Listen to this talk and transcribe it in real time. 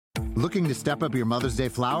Looking to step up your Mother's Day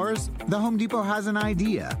flowers? The Home Depot has an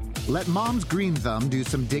idea. Let Mom's Green Thumb do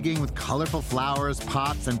some digging with colorful flowers,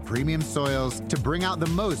 pots, and premium soils to bring out the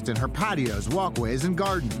most in her patios, walkways, and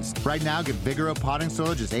gardens. Right now, get Vigoro potting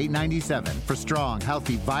soil just $8.97 for strong,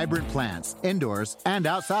 healthy, vibrant plants, indoors and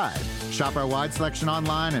outside. Shop our wide selection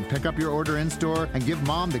online and pick up your order in-store and give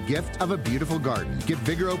Mom the gift of a beautiful garden. Get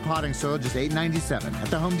Vigoro potting soil just $8.97 at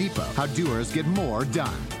the Home Depot. How doers get more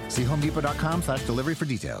done. See homedepot.com/delivery for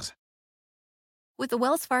details. With the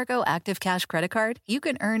Wells Fargo Active Cash Credit Card, you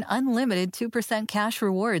can earn unlimited 2% cash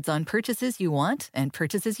rewards on purchases you want and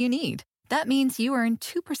purchases you need. That means you earn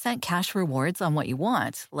 2% cash rewards on what you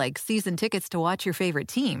want, like season tickets to watch your favorite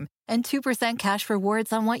team, and 2% cash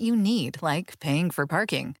rewards on what you need, like paying for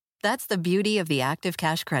parking. That's the beauty of the Active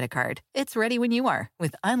Cash Credit Card. It's ready when you are,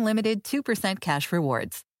 with unlimited 2% cash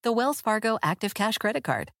rewards. The Wells Fargo Active Cash Credit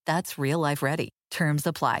Card. That's real life ready. Terms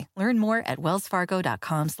apply. Learn more at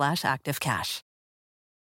wellsfargo.com/activecash.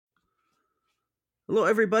 Hello,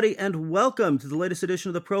 everybody, and welcome to the latest edition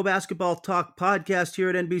of the Pro Basketball Talk podcast here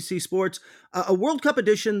at NBC Sports, a World Cup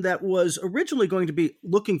edition that was originally going to be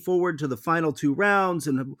looking forward to the final two rounds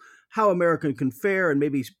and how America can fare and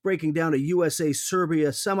maybe breaking down a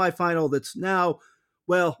USA-Serbia semifinal that's now,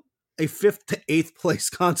 well, a 5th to 8th place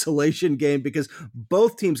consolation game because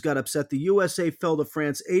both teams got upset. The USA fell to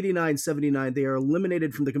France 89-79. They are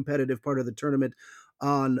eliminated from the competitive part of the tournament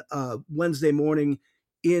on Wednesday morning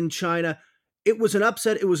in China. It was an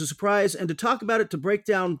upset. It was a surprise. And to talk about it, to break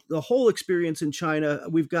down the whole experience in China,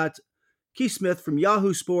 we've got Keith Smith from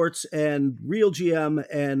Yahoo Sports and Real GM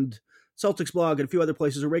and Celtics Blog and a few other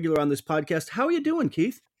places, a regular on this podcast. How are you doing,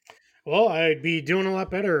 Keith? Well, I'd be doing a lot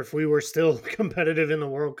better if we were still competitive in the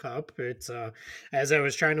World Cup. It's as I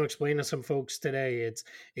was trying to explain to some folks today,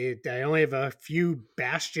 I only have a few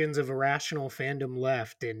bastions of irrational fandom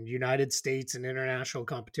left, and United States and international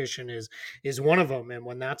competition is one of them. And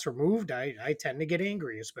when that's removed, I tend to get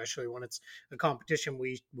angry, especially when it's a competition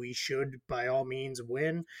we should by all means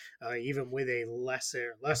win, even with a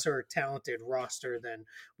lesser talented roster than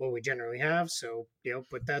what we generally have. So,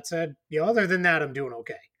 but that said, other than that, I'm doing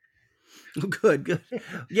okay. Good.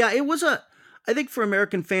 Yeah, it was I think for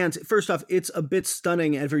American fans, first off, it's a bit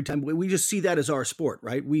stunning every time. We just see that as our sport,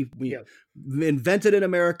 right? We invented in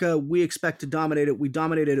America. We expect to dominate it. We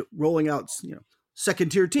dominated it, rolling out,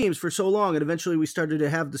 second tier teams for so long. And eventually we started to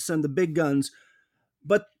have to send the big guns.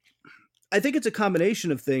 But I think it's a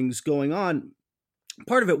combination of things going on.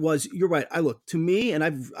 Part of it was, you're right. To me, and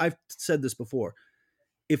I've said this before,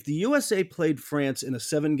 if the USA played France in a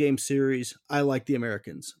 7-game series, I like the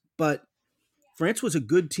Americans. But France was a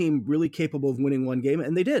good team, really capable of winning one game,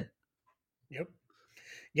 and they did. Yep.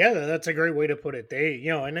 Yeah, that's a great way to put it. They,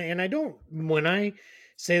 and I don't, when I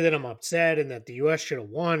say that I'm upset and that the U.S. should have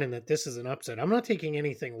won and that this is an upset, I'm not taking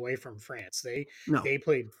anything away from France. They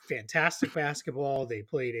played fantastic basketball. They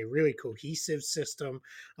played a really cohesive system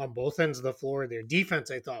on both ends of the floor. Their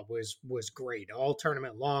defense, I thought, was great all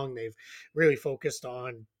tournament long. They've really focused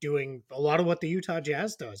on doing a lot of what the Utah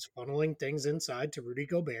Jazz does, funneling things inside to Rudy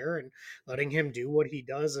Gobert and letting him do what he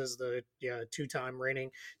does as the 2-time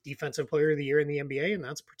reigning defensive player of the year in the NBA, and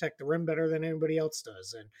that's protect the rim better than anybody else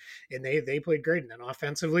does. And they played great. And then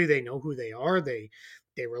offensively, they know who they are. They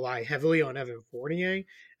rely heavily on Evan Fournier,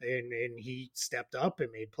 and he stepped up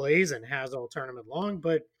and made plays and has all tournament long.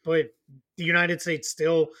 But the United States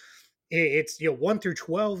still, it's 1 through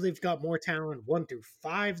 12 they've got more talent. 1 through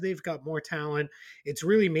 5 they've got more talent. It's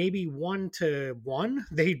really maybe 1 to 1.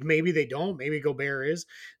 Maybe they don't. Maybe Gobert is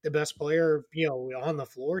the best player on the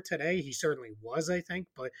floor today. He certainly was, I think.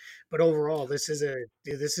 But overall, this is a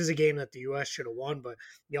game that the U.S. should have won. But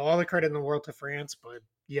all the credit in the world to France. But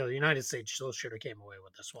the United States still should have came away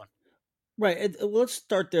with this one. Right. Let's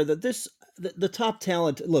start there. The top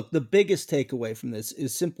talent. Look, the biggest takeaway from this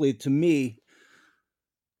is simply, to me.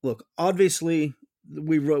 Look, obviously,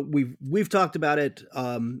 we've talked about it.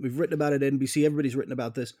 We've written about it at NBC. Everybody's written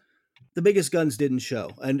about this. The biggest guns didn't show,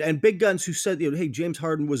 and big guns who said, hey, James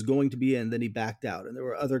Harden was going to be in, then he backed out, and there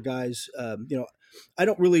were other guys. I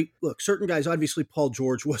don't really look. Certain guys, obviously, Paul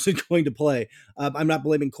George wasn't going to play. I'm not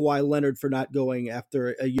blaming Kawhi Leonard for not going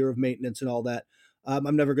after a year of maintenance and all that.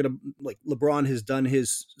 I'm never going to LeBron has done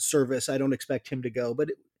his service. I don't expect him to go, but.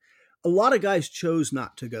 A lot of guys chose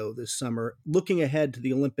not to go this summer. Looking ahead to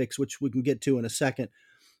the Olympics, which we can get to in a second,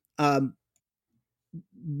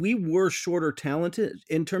 we were shorter talented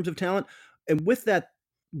in terms of talent. And with that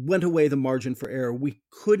went away the margin for error. We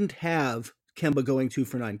couldn't have Kemba going 2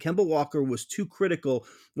 for 9. Kemba Walker was too critical,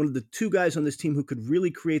 one of the two guys on this team who could really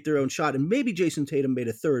create their own shot. And maybe Jason Tatum made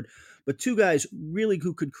a third, but two guys really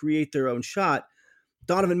who could create their own shot.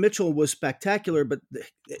 Donovan Mitchell was spectacular, but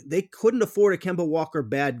they couldn't afford a Kemba Walker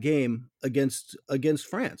bad game against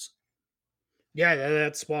France. Yeah,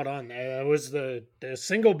 that's spot on. That was the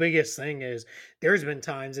single biggest thing is there's been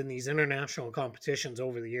times in these international competitions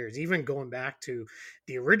over the years, even going back to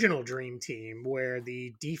the original Dream Team, where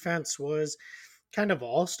the defense was kind of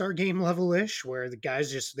all-star game level-ish, where the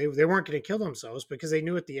guys just they weren't going to kill themselves because they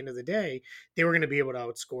knew at the end of the day they were going to be able to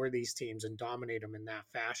outscore these teams and dominate them in that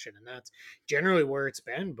fashion. And that's generally where it's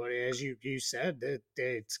been. But as you said, that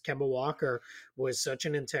it's Kemba Walker was such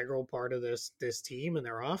an integral part of this team and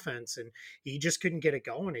their offense, and he just couldn't get it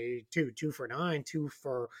going. He two for nine,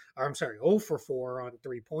 or I'm sorry, 0 for 4 on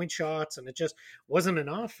 3-point shots, and it just wasn't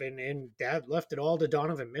enough. And that left it all to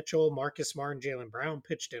Donovan Mitchell. Marcus Smart and Jaylen Brown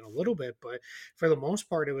pitched in a little bit, but for the most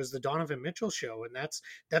part, it was the Donovan Mitchell show, and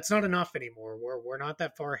that's not enough anymore. We're not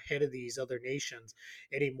that far ahead of these other nations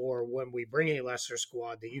anymore when we bring a lesser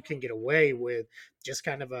squad that you can get away with just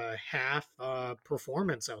kind of a half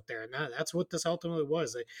performance out there, and that's what this ultimately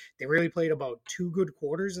was. They really played about 2 good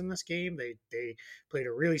quarters in this game. They played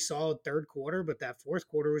a really solid third quarter, but that fourth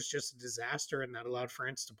quarter was just a disaster, and that allowed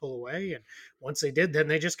France to pull away. And once they did, then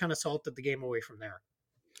they just kind of salted the game away from there.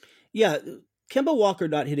 Yeah, Kemba Walker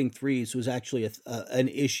not hitting threes was actually an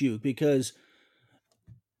issue because,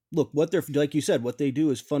 look, what they're like you said, what they do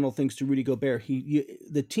is funnel things to Rudy Gobert.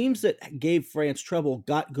 The teams that gave France trouble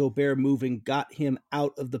got Gobert moving, got him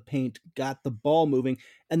out of the paint, got the ball moving,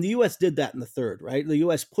 and the U.S. did that in the third. Right, the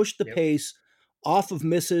U.S. pushed the pace off of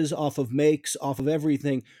misses, off of makes, off of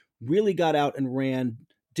everything. Really got out and ran.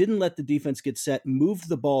 Didn't let the defense get set. Moved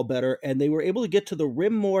the ball better, and they were able to get to the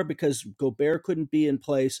rim more because Gobert couldn't be in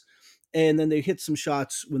place. And then they hit some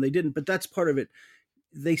shots when they didn't, but that's part of it.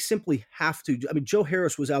 They simply have to. I mean, Joe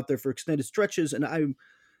Harris was out there for extended stretches, and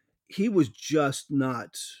he was just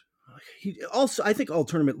not. He also, I think, all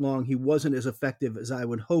tournament long, he wasn't as effective as I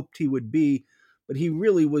would hoped he would be, but he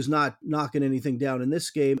really was not knocking anything down in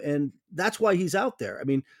this game, and that's why he's out there. I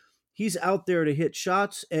mean, he's out there to hit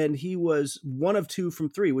shots, and he was 1 of 2 from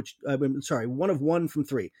 3, which sorry, 1 of 1 from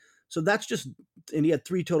 3. So that's just, and he had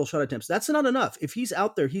 3 total shot attempts. That's not enough. If he's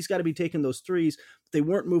out there, he's got to be taking those threes. They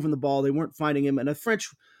weren't moving the ball. They weren't finding him. And the French,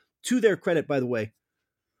 to their credit, by the way,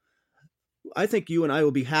 I think you and I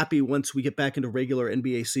will be happy once we get back into regular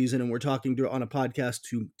NBA season and we're talking on a podcast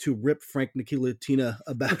to rip Frank Ntilikina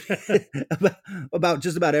about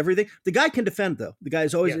just about everything. The guy can defend, though. The guy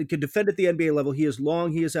is always can defend at the NBA level. He is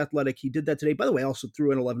long. He is athletic. He did that today. By the way, also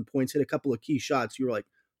threw in 11 points, hit a couple of key shots. You were like,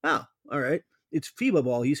 wow, all right. It's FIBA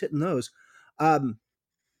ball. He's hitting those.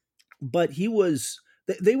 But he was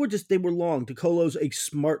they were long. DeColo's a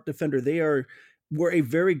smart defender. Were a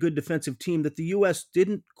very good defensive team that the U.S.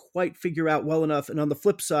 didn't quite figure out well enough. And on the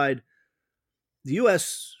flip side, the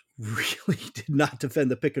U.S. really did not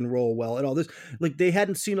defend the pick and roll well at all. They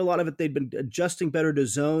hadn't seen a lot of it. They'd been adjusting better to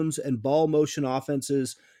zones and ball motion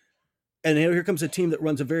offenses. And here comes a team that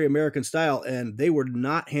runs a very American style, and they were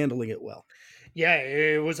not handling it well. Yeah,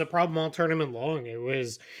 it was a problem all tournament long. It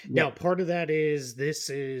was now part of that is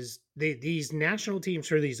these national teams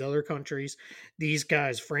for these other countries, these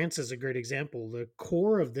guys, France is a great example. The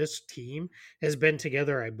core of this team has been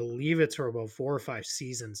together, I believe it's for about 4 or 5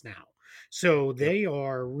 seasons now. So they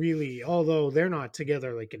are really, although they're not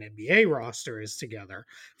together like an NBA roster is together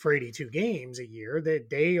for 82 games a year, that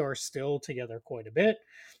they are still together quite a bit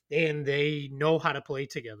and they know how to play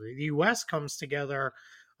together. The US comes together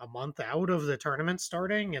a month out of the tournament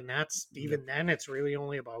starting, and that's even then it's really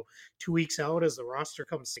only about 2 weeks out as the roster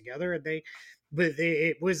comes together. And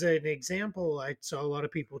it was an example. I saw a lot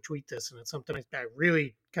of people tweet this, and it's something I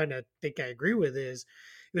really kind of think I agree with. Is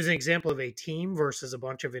it was an example of a team versus a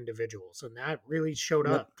bunch of individuals, and that really showed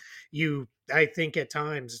up. I think at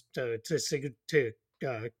times to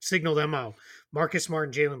signal them out. Marcus Smart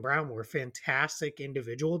and Jaylen Brown were fantastic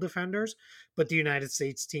individual defenders, but the United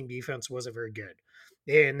States team defense wasn't very good.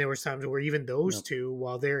 And there was times where even those two,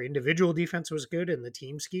 while their individual defense was good in the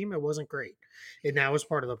team scheme, it wasn't great. And that was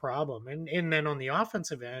part of the problem. And then on the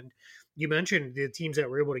offensive end, you mentioned the teams that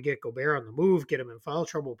were able to get Gobert on the move, get him in foul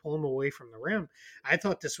trouble, pull him away from the rim. I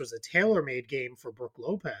thought this was a tailor-made game for Brook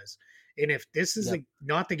Lopez. And if this is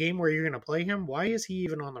not the game where you're going to play him, why is he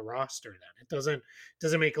even on the roster then? It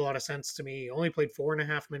doesn't make a lot of sense to me. He only played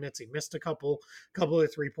 4.5 minutes. He missed a couple of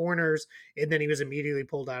 3-pointers, and then he was immediately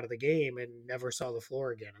pulled out of the game and never saw the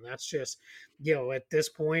floor again. And that's just, at this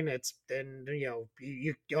point, it's then,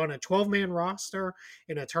 you on a 12-man roster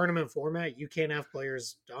in a tournament format, you can't have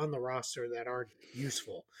players on the roster that aren't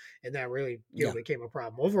useful. And that really, became a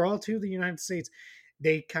problem. Overall, too, the United States,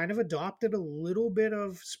 they kind of adopted a little bit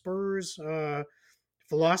of Spurs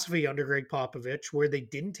philosophy under Greg Popovich, where they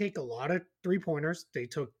didn't take a lot of 3-pointers. They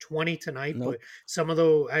took 20 tonight, Nope. but some of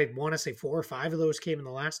those, I want to say 4 or 5 of those came in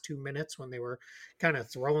the last 2 minutes when they were kind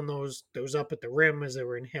of throwing those up at the rim as they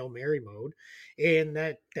were in Hail Mary mode.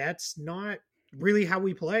 And that's not really how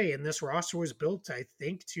we play. And this roster was built, I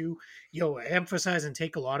think, to emphasize and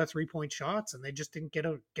take a lot of 3-point shots, and they just didn't get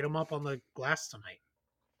them up on the glass tonight.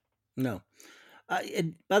 No.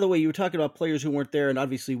 And by the way, you were talking about players who weren't there, and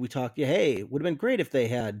obviously we talked, hey, it would have been great if they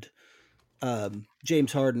had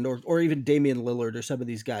James Harden or even Damian Lillard or some of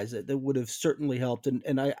these guys that would have certainly helped.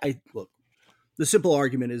 And I look, the simple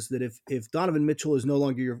argument is that if Donovan Mitchell is no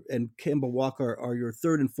longer and Kemba Walker are your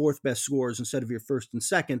third and fourth best scorers instead of your first and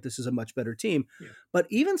second, this is a much better team. Yeah. But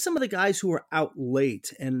even some of the guys who are out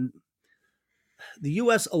late, and the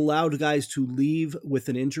U.S. allowed guys to leave with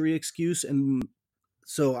an injury excuse, and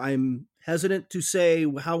so I'm hesitant to say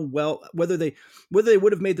whether they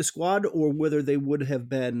would have made the squad or whether they would have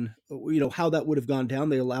been, how that would have gone down.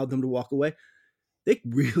 They allowed them to walk away. They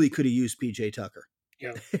really could have used PJ Tucker.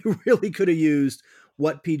 Yeah. They really could have used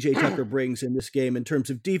what PJ Tucker brings in this game in terms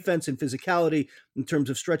of defense and physicality, in terms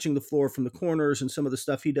of stretching the floor from the corners and some of the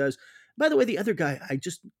stuff he does. By the way, the other guy,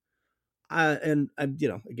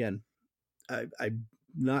 I'm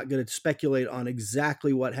not going to speculate on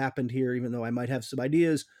exactly what happened here, even though I might have some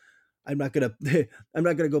ideas. I'm not going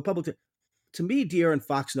to go public. To me, De'Aaron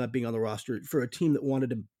Fox not being on the roster for a team that wanted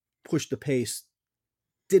to push the pace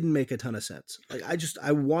didn't make a ton of sense. Like,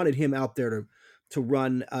 I wanted him out there to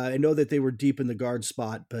run. I know that they were deep in the guard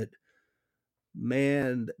spot, but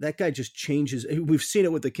man, that guy just changes. We've seen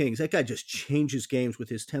it with the Kings. That guy just changes games with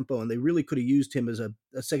his tempo, and they really could have used him as a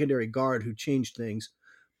secondary guard who changed things.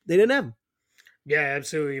 They didn't have him. Yeah,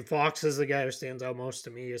 absolutely. Fox is the guy who stands out most to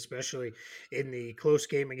me, especially in the close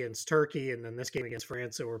game against Turkey and then this game against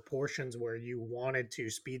France. There were portions where you wanted to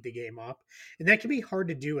speed the game up, and that can be hard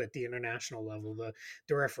to do at the international level.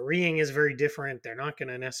 The refereeing is very different. They're not going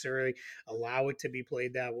to necessarily allow it to be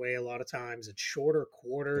played that way a lot of times. It's shorter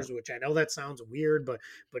quarters, which I know that sounds weird, but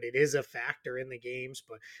it is a factor in the games.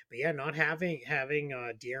 But yeah, not having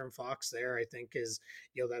De'Aaron Fox there, I think is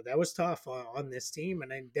that was tough on this team.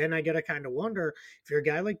 And then I got to kind of wonder, if you're a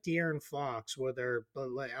guy like De'Aaron Fox,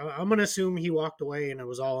 I'm going to assume he walked away and it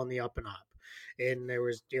was all on the up and up, and there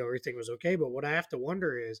was, everything was okay. But what I have to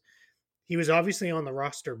wonder is, he was obviously on the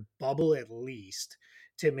roster bubble at least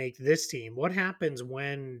to make this team. What happens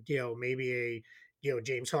when, maybe a,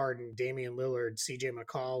 James Harden, Damian Lillard, CJ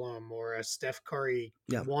McCollum, or a Steph Curry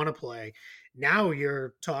want to play? Now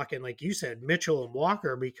you're talking, like you said, Mitchell and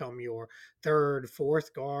Walker become your third,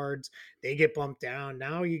 fourth guards. They get bumped down.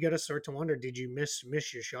 Now you got to start to wonder, did you miss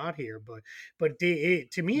your shot here? But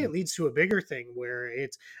to me, it leads to a bigger thing where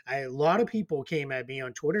a lot of people came at me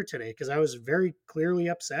on Twitter today because I was very clearly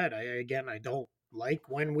upset. I don't like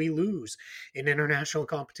when we lose in international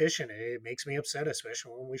competition. It makes me upset,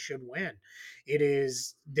 especially when we should win.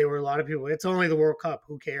 There were a lot of people, it's only the World Cup,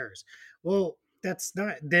 who cares? Well, that's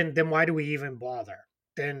not, then why do we even bother?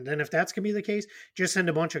 Then if that's going to be the case, just send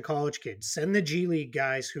a bunch of college kids. Send the G League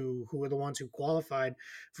guys who are the ones who qualified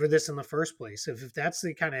for this in the first place. If that's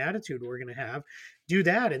the kind of attitude we're going to have, do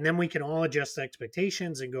that, and then we can all adjust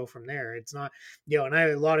expectations and go from there. It's not, and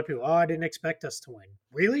a lot of people, I didn't expect us to win.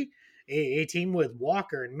 Really? A team with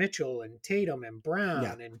Walker and Mitchell and Tatum and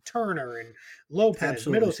Brown and Turner and Lopez,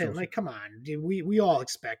 absolutely, Middleton. Like, come on. We all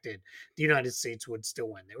expected the United States would still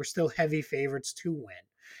win. They were still heavy favorites to win.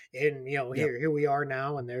 And, here we are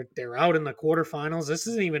now, and they're out in the quarterfinals. This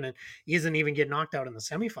isn't even get knocked out in the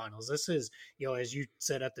semifinals. This is, as you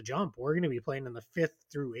said at the jump, we're going to be playing in the 5th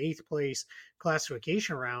through 8th place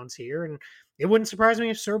classification rounds here. And it wouldn't surprise me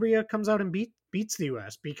if Serbia comes out and beats the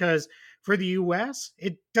U.S., because for the U.S.,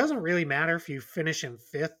 it doesn't really matter if you finish in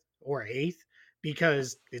 5th or 8th,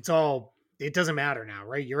 because it doesn't matter now,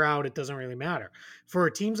 right? You're out. It doesn't really matter. For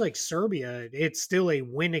teams like Serbia, it's still a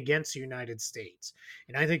win against the United States.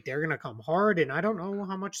 And I think they're going to come hard. And I don't know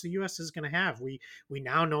how much the U.S. is going to have. We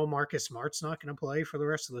now know Marcus Smart's not going to play for the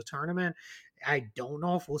rest of the tournament. I don't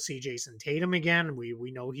know if we'll see Jason Tatum again.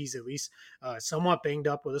 We know he's at least somewhat banged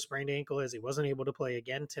up with a sprained ankle, as he wasn't able to play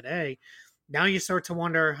again today. Now you start to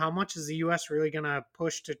wonder, how much is the U.S. really going to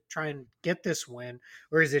push to try and get this win?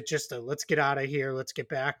 Or is it just let's get out of here, let's get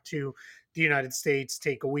back to the United States,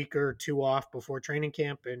 take a week or two off before training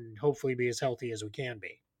camp, and hopefully be as healthy as we can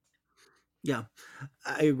be? Yeah,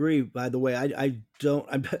 I agree. By the way, I don't.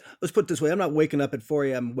 Let's put it this way: I'm not waking up at 4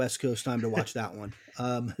 a.m. West Coast time to watch that one.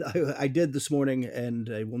 I did this morning, and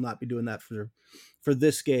I will not be doing that for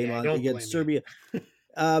this game against Serbia.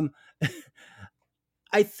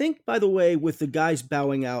 I think, by the way, with the guys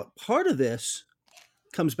bowing out, part of this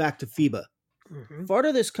comes back to FIBA. Part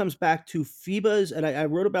of this comes back to FIBA's, and I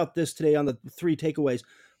wrote about this today on the 3 takeaways.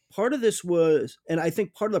 Part of this was, and I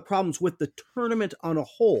think part of the problems with the tournament on a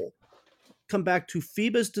whole come back to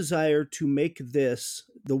FIBA's desire to make this,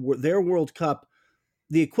 their World Cup,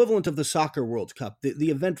 the equivalent of the soccer World Cup, the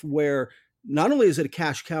event where not only is it a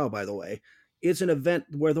cash cow, by the way, it's an event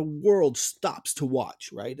where the world stops to watch,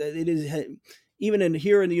 right? It is, even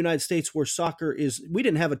here in the United States where soccer is, we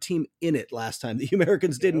didn't have a team in it last time. The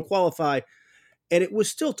Americans didn't qualify, and it was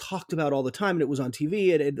still talked about all the time, and it was on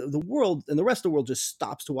TV, and the world and the rest of the world just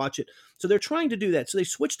stops to watch it. So they're trying to do that. So they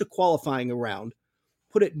switched to qualifying around,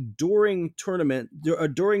 put it during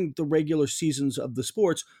during the regular seasons of the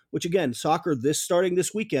sports, which again, soccer, starting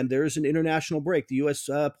this weekend, there is an international break. The U.S.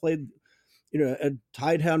 Played,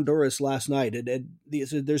 tied Honduras last night, and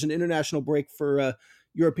there's an international break for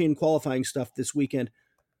European qualifying stuff this weekend.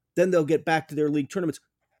 Then they'll get back to their league tournaments.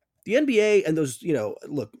 The NBA and those,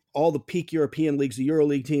 look, all the peak European leagues, the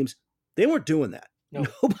EuroLeague teams, they weren't doing that. No.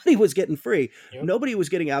 Nobody was getting free. Yep. Nobody was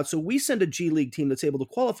getting out. So we send a G League team that's able to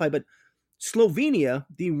qualify, but Slovenia,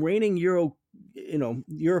 the reigning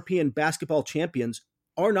European basketball champions,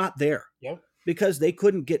 are not there. Yep. Because they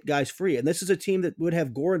couldn't get guys free. And this is a team that would have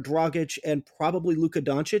Goran Dragic and probably Luka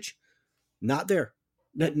Doncic. Not there.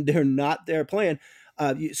 They're not there playing.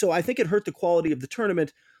 So I think it hurt the quality of the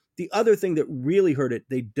tournament. The other thing that really hurt it,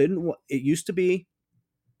 it used to be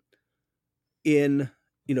in,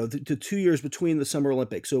 the 2 years between the Summer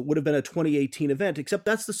Olympics. So it would have been a 2018 event, except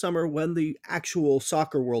that's the summer when the actual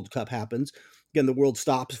soccer World Cup happens. Again, the world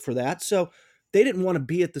stops for that. So they didn't want to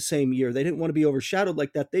be at the same year. They didn't want to be overshadowed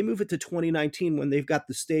like that. They move it to 2019 when they've got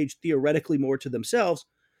the stage theoretically more to themselves,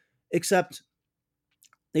 except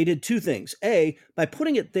they did two things. A, by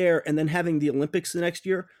putting it there and then having the Olympics the next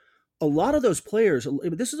year, a lot of those players,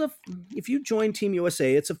 if you join Team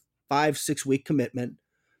USA, it's a 5-6 week commitment.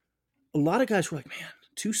 A lot of guys were like, man,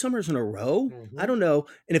 2 summers in a row? Mm-hmm. I don't know.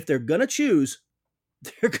 And if they're going to choose,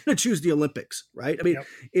 they're going to choose the Olympics, right? I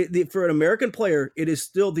mean, for an American player, it is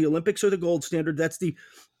still the Olympics are the gold standard. That's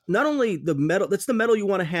not only the medal, that's the medal you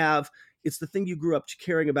want to have. It's the thing you grew up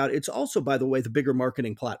caring about. It's also, by the way, the bigger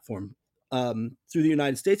marketing platform through the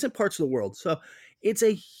United States and parts of the world. So it's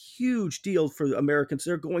a huge deal for Americans.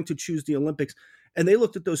 They're going to choose the Olympics. And they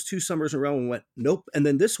looked at those 2 summers in a row and went, nope. And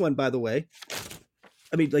then this one, by the way,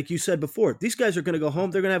 I mean, like you said before, these guys are going to go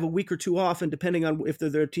home. They're going to have a week or 2 off. And depending on if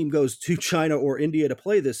their team goes to China or India to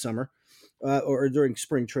play this summer or during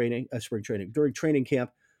during training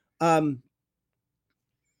camp,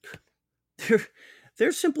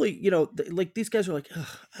 they're simply, like these guys are like,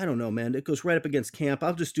 I don't know, man, it goes right up against camp.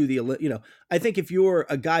 I'll just do I think if you're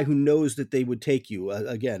a guy who knows that they would take you,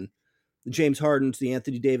 again, the James Hardens, the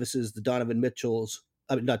Anthony Davises, the Donovan Mitchells,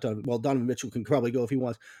 Donovan Mitchell can probably go if he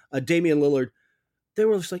wants, Damian Lillard, they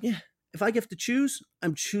were just like, yeah, if I get to choose,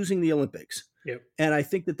 I'm choosing the Olympics. Yep. And I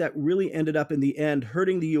think that really ended up in the end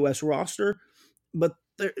hurting the U.S. roster, but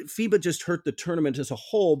FIBA just hurt the tournament as a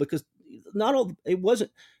whole because it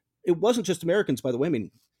wasn't just Americans, by the way. I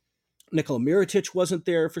mean, Nikola Mirotic wasn't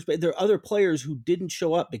there for Spain. There are other players who didn't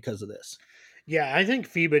show up because of this. Yeah, I think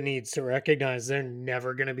FIBA needs to recognize they're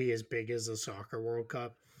never going to be as big as the Soccer World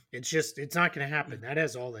Cup. It's not going to happen. That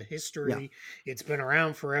has all the history. Yeah. It's been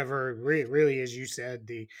around forever. Really, as you said,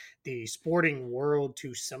 the sporting world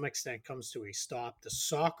to some extent comes to a stop. The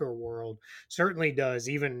soccer world certainly does.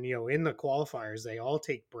 Even, in the qualifiers, they all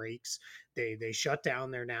take breaks. They shut down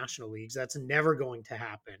their national leagues. That's never going to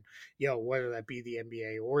happen. Whether that be the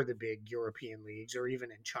NBA or the big European leagues or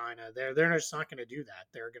even in China, they're just not going to do that.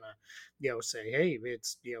 They're going to, say, hey,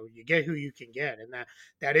 it's, you get who you can get. And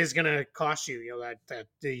that is going to cost you, that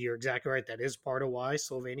you're exactly right. That is part of why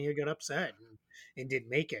Slovenia got upset and didn't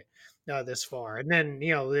make it this far. And then,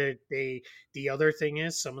 the other thing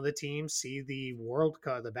is some of the teams see the World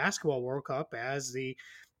Cup, the Basketball World Cup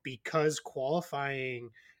because qualifying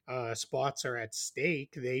spots are at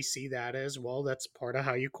stake, they see that as, well, that's part of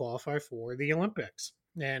how you qualify for the Olympics.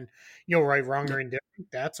 And, right, wrong, or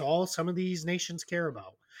indifferent, that's all some of these nations care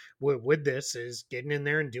about with this is getting in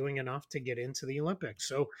there and doing enough to get into the Olympics.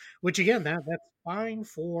 So, which again, that's fine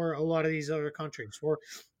for a lot of these other countries. For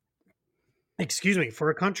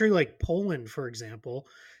a country like Poland, for example,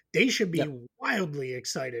 they should be wildly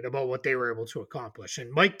excited about what they were able to accomplish.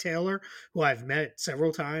 And Mike Taylor, who I've met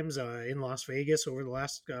several times in Las Vegas over the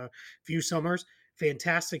last few summers,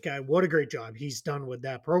 fantastic guy. What a great job he's done with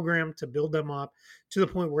that program to build them up to the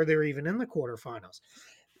point where they're even in the quarterfinals.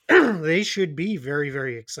 They should be very,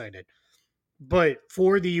 very excited. But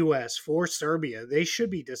for the U.S., for Serbia, they should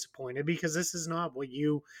be disappointed because this is not what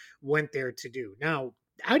you went there to do. Now,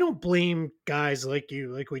 I don't blame guys like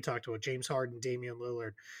you, like we talked about James Harden, Damian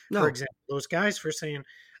Lillard, for No. example, those guys for saying,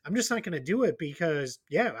 I'm just not going to do it because,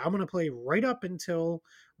 yeah, I'm going to play right up until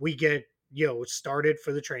we get, started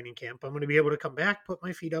for the training camp. I'm going to be able to come back, put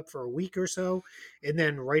my feet up for a week or so, and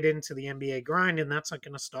then right into the NBA grind. And that's not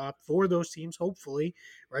going to stop for those teams, hopefully,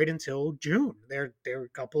 right until June. A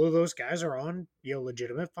couple of those guys are on,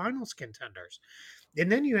 legitimate finals contenders. And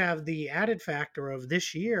then you have the added factor of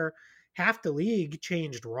this year, half the league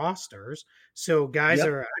changed rosters. So guys Yep.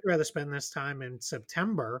 I'd rather spend this time in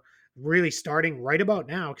September, really starting right about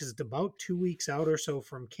now, because it's about 2 weeks out or so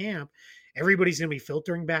from camp. Everybody's going to be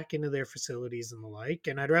filtering back into their facilities and the like.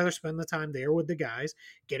 And I'd rather spend the time there with the guys,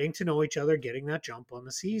 getting to know each other, getting that jump on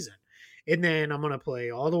the season. And then I'm going to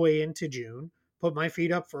play all the way into June, put my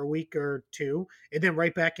feet up for a week or two, and then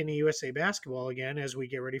right back into USA basketball again as we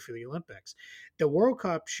get ready for the Olympics. The World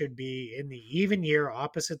Cup should be in the even year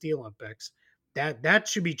opposite the Olympics. That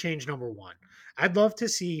should be change number one. I'd love to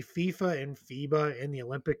see FIFA and FIBA and the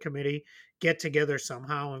Olympic Committee get together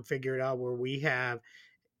somehow and figure it out where we have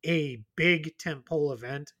a big tentpole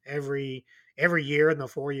event every year in the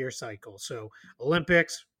 4-year cycle. So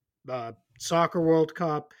Olympics, Soccer World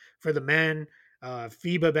Cup for the men,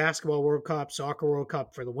 FIBA Basketball World Cup, Soccer World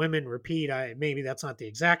Cup for the women. Repeat. Maybe that's not the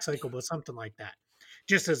exact cycle, but something like that.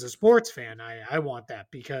 Just as a sports fan, I want that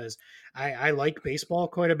because I like baseball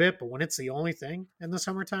quite a bit, but when it's the only thing in the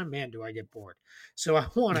summertime, man, do I get bored. So I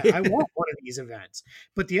want one of these events.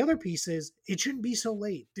 But the other piece is it shouldn't be so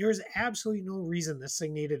late. There's absolutely no reason this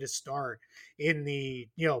thing needed to start in the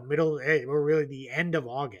middle or really the end of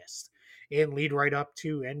August and lead right up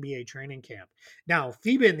to NBA training camp. Now,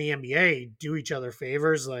 FIBA and the NBA do each other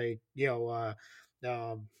favors, like I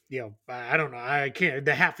don't know. I can't.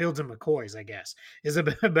 The Hatfields and McCoys, I guess, is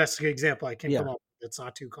the best example I can come up with. It's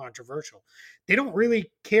not too controversial. They don't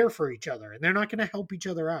really care for each other, and they're not going to help each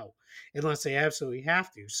other out unless they absolutely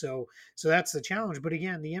have to. So that's the challenge. But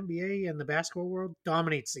again, the NBA and the basketball world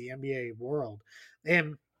dominates the NBA world,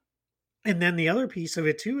 and then the other piece of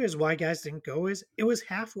it too is why guys didn't go is it was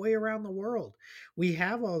halfway around the world. We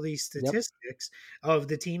have all these statistics of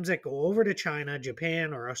the teams that go over to China,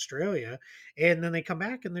 Japan, or Australia, and then they come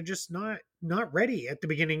back and they're just not ready at the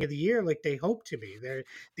beginning of the year like they hope to be. It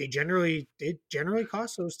generally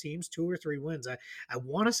cost those teams 2 or 3 wins. I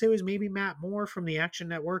want to say it was maybe Matt Moore from the Action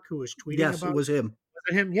Network who was tweeting Yes, about it was him.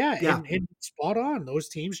 him. Yeah. And spot on. Those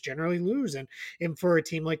teams generally lose, and for a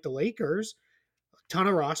team like the Lakers, ton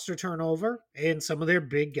of roster turnover, and some of their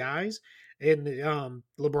big guys and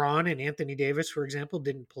LeBron and Anthony Davis, for example,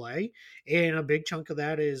 didn't play, and a big chunk of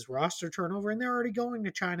that is roster turnover, and they're already going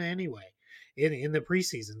to China anyway in the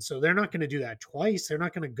preseason, so they're not going to do that twice. They're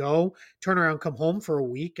not going to go turn around, come home for a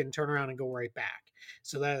week, and turn around and go right back.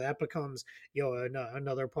 So that becomes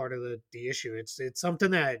another part of the issue. It's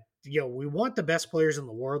something that we want the best players in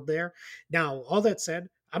the world there. Now, all that said,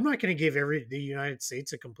 I'm not going to give the United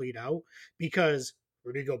States a complete out because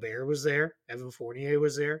Rudy Gobert was there, Evan Fournier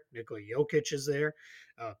was there, Nikola Jokic is there,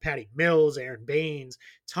 Patty Mills, Aaron Baines,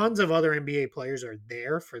 tons of other NBA players are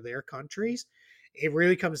there for their countries. It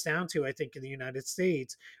really comes down to, I think, in the United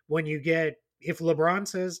States, when you get, if LeBron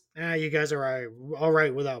says, you guys are all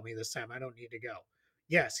right without me this time, I don't need to go.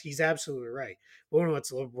 Yes, he's absolutely right. But when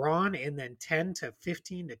it's LeBron and then 10 to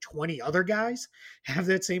 15 to 20 other guys have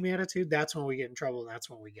that same attitude, that's when we get in trouble and that's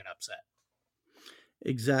when we get upset.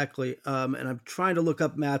 Exactly. And I'm trying to look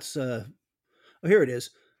up Matt's. Here it is.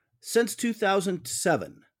 Since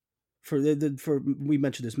 2007, we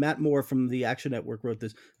mentioned this. Matt Moore from the Action Network wrote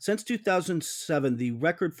this. Since 2007, the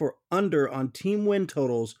record for under on team win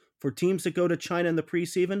totals for teams that go to China in the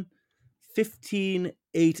preseason, 15-8-1.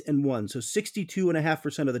 So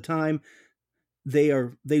 62.5% of the time,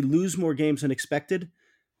 they lose more games than expected.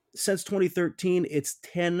 Since 2013, it's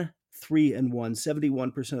 10-3-1,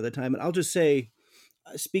 71% of the time. And I'll just say,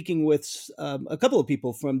 speaking with a couple of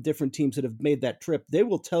people from different teams that have made that trip, they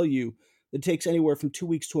will tell you it takes anywhere from 2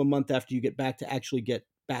 weeks to a month after you get back to actually get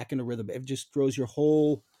back in a rhythm. It just throws your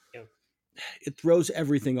whole, it throws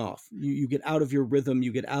everything off. You get out of your rhythm.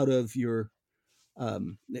 You get out of your,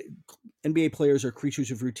 NBA players are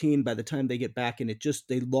creatures of routine by the time they get back, and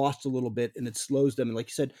they lost a little bit and it slows them. And like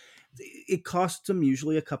you said, it costs them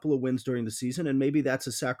usually a couple of wins during the season. And maybe that's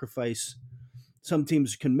a sacrifice some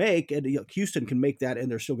teams can make, and Houston can make that, and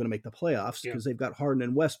they're still going to make the playoffs because they've got Harden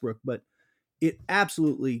and Westbrook. But it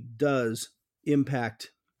absolutely does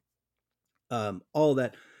impact all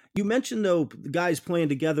that. You mentioned, though, guys playing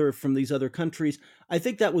together from these other countries. I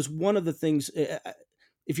think that was one of the things.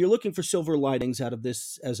 If you're looking for silver linings out of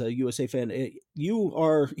this as a USA fan, you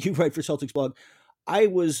write for Celtics blog.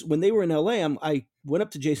 When they were in LA, I went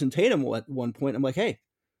up to Jason Tatum at one point. I'm like, hey,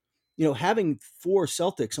 having 4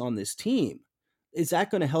 Celtics on this team, is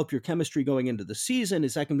that going to help your chemistry going into the season?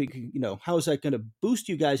 Is that going to be, how is that going to boost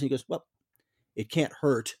you guys? And he goes, well, it can't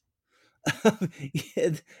hurt.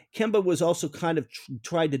 Kemba was also kind of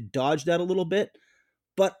tried to dodge that a little bit,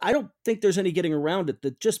 but I don't think there's any getting around it,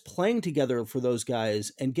 that just playing together for those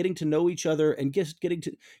guys and getting to know each other and getting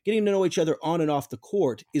to know each other on and off the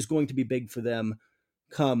court is going to be big for them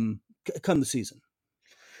come the season.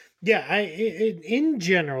 Yeah, in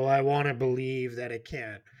general, I want to believe that it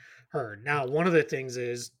can't hurt. Now, one of the things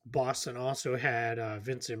is Boston also had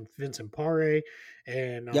Vincent Pare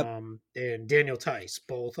and Yep. And Daniel Tice,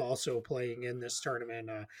 both also playing in this tournament.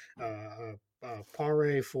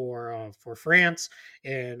 Pare for France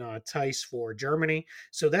and Tice for Germany.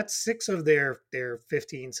 So that's 6 of their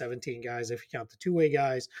 15, 17 guys, if you count the two-way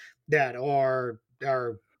guys, that are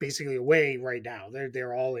basically away right now.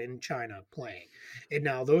 They're all in China playing, and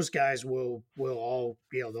now those guys will all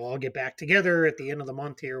they'll all get back together at the end of the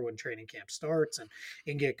month here when training camp starts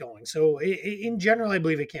and get going. So in general, I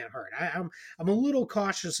believe it can't hurt. I'm a little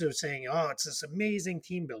cautious of saying, oh, it's this amazing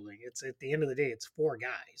team building. It's at the end of the day, it's 4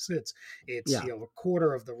 guys. It's a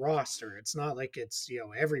quarter of the roster. It's not like it's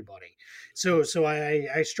everybody. So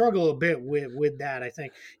I struggle a bit with that. I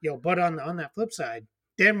think but on that flip side,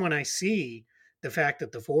 then when I see the fact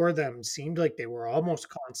that the 4 of them seemed like they were almost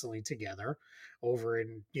constantly together over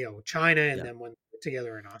in China, and then when they're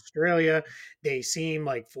together in Australia, they seem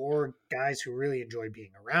like 4 guys who really enjoy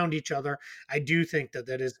being around each other. I do think that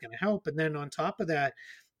is going to help. And then on top of that,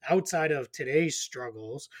 outside of today's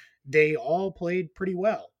struggles, they all played pretty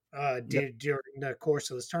well during the course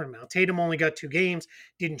of this tournament. Now, Tatum only got 2 games,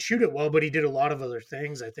 didn't shoot it well, but he did a lot of other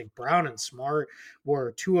things. I think Brown and Smart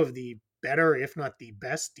were 2 of the better, if not the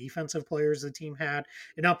best, defensive players the team had.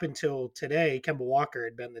 And up until today, Kemba Walker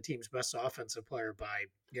had been the team's best offensive player by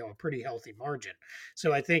a pretty healthy margin.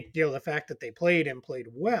 So I think the fact that they played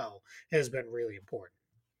well has been really important.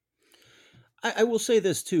 I will say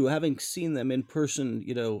this too, having seen them in person,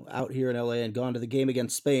 out here in LA and gone to the game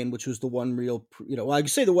against Spain, which was the one real, I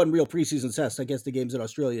could say the one real preseason test. I guess the games in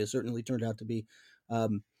Australia certainly turned out to be.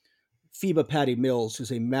 FIBA Patty Mills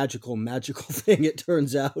is a magical thing, it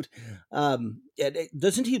turns out.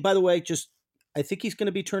 Doesn't he, by the way, I think he's going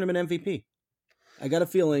to be tournament MVP. I got a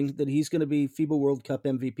feeling that he's going to be FIBA World Cup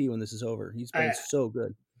MVP when this is over. He's been so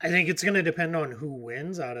good. I think it's going to depend on who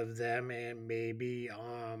wins out of them and maybe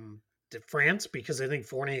France, because I think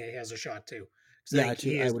Fournier has a shot too. Yeah,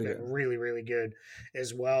 he has been really, really good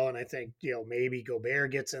as well. And I think, maybe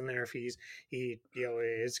Gobert gets in there if he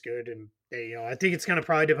is good. And I think it's going to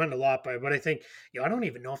probably depend a lot but I think, I don't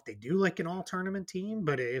even know if they do like an all tournament team,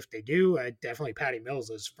 but if they do, definitely Patty Mills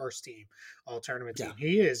is first team all tournament team.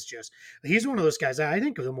 He's one of those guys. I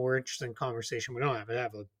think the more interesting conversation, we don't have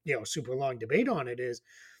a super long debate on it,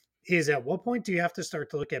 is at what point do you have to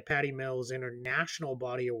start to look at Patty Mills' international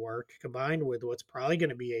body of work combined with what's probably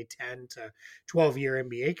going to be a 10 to 12-year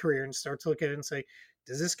NBA career and start to look at it and say,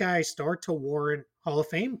 does this guy start to warrant Hall of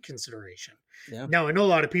Fame consideration? Yeah. Now, I know a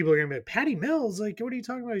lot of people are going to be like, Patty Mills, like, what are you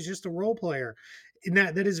talking about? He's just a role player. And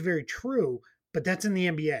that is very true, but that's in the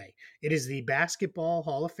NBA. It is the Basketball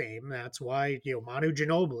Hall of Fame. That's why, Manu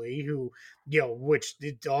Ginobili, who, which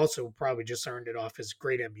also probably just earned it off his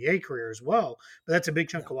great NBA career as well. But that's a big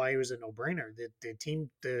chunk of why he was a no-brainer. The team,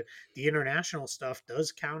 the international stuff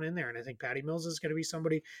does count in there. And I think Patty Mills is going to be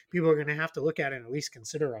somebody people are going to have to look at and at least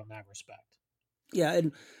consider on that respect. Yeah,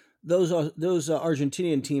 and those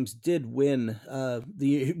Argentinian teams did win.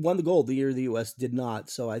 Won the gold the year the U.S. did not.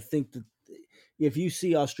 So I think that if you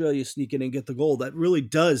see Australia sneak in and get the gold, that really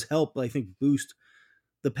does help, I think, boost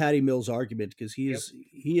the Patty Mills argument, because he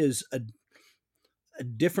is a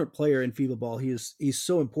different player in FIBA ball. He's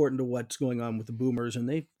so important to what's going on with the Boomers,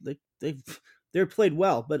 and they're played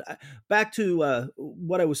well. But back to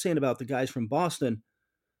what I was saying about the guys from Boston,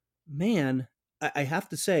 man, I have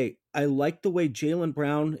to say, I like the way Jaylen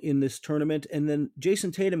Brown in this tournament, and then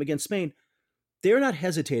Jason Tatum against Spain, they're not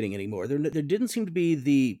hesitating anymore. There didn't seem to be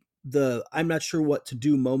the I'm not sure what to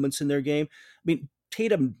do moments in their game. I mean,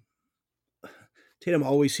 Tatum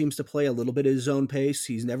always seems to play a little bit at his own pace.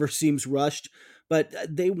 He never seems rushed, but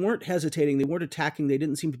they weren't hesitating. They weren't attacking. They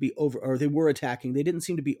didn't seem to be they were attacking. They didn't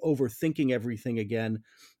seem to be overthinking everything again,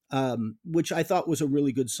 which I thought was a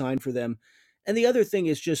really good sign for them. And the other thing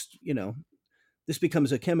is just, this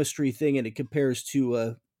becomes a chemistry thing, and it compares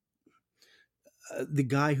to the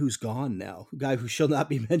guy who's gone now, the guy who shall not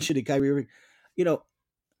be mentioned, Kyrie Irving.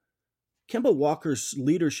 Kemba Walker's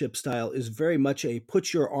leadership style is very much a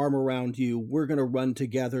put your arm around you, we're going to run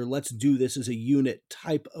together, let's do this as a unit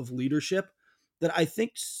type of leadership that I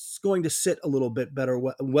think is going to sit a little bit better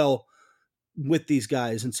well with these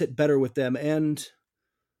guys and sit better with them. And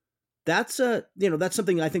that's that's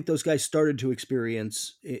something I think those guys started to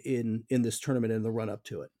experience in this tournament in the run up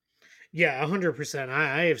to it. Yeah, 100%.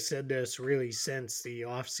 I have said this really since the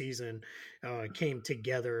offseason came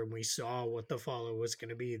together and we saw what the follow was going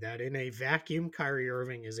to be, that in a vacuum, Kyrie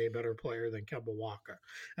Irving is a better player than Kemba Walker.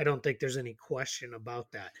 I don't think there's any question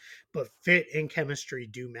about that. But fit and chemistry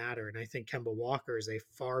do matter. And I think Kemba Walker is a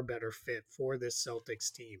far better fit for this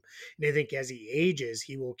Celtics team. And I think as he ages,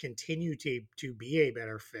 he will continue to be a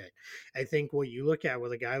better fit. I think what you look at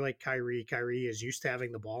with a guy like Kyrie is used to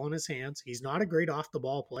having the ball in his hands. He's not a great off the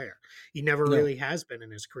ball player. He never really has been in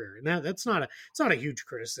his career. And that's not a huge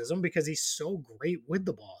criticism because he's so great with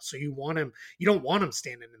the ball. So you don't want him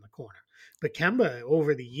standing in the corner. But Kemba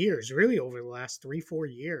over the years, really over the last 3-4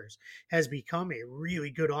 years, has become a really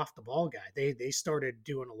good off the ball guy. They started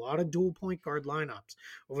doing a lot of dual point guard lineups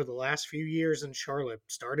over the last few years in Charlotte.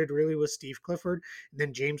 Started really with Steve Clifford, and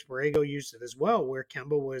then James Borrego used it as well, where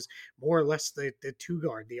Kemba was more or less the two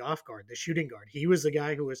guard, the off guard, the shooting guard. He was the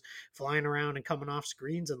guy who was flying around and coming off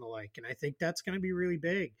screens and the like. And I think that's going to be really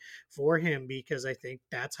big for him because I think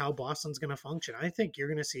that's how Boston's going to function. I think you're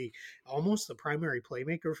going to see almost the primary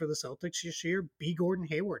playmaker for the Celtics this year be Gordon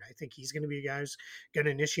Hayward. I think he's going to be a guy who's going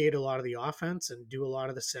to initiate a lot of the offense and do a lot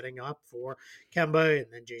of the setting up for Kemba and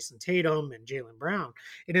then Jason Tatum and Jaylen Brown.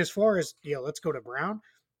 And as far as, let's go to Brown.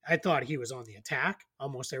 I thought he was on the attack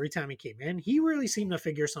almost every time he came in. He really seemed to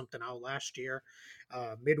figure something out last year,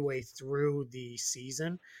 midway through the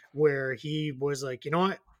season, where he was like, you know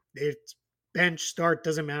what? It's bench start,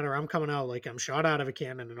 doesn't matter. I'm coming out like I'm shot out of a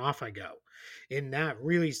cannon and off I go. And that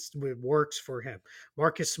really works for him.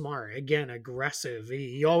 Marcus Smart, again, aggressive.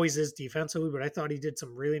 He always is defensively, but I thought he did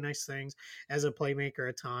some really nice things as a playmaker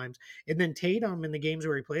at times. And then Tatum, in the games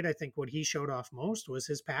where he played, I think what he showed off most was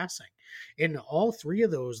his passing. And all three of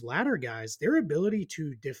those latter guys, their ability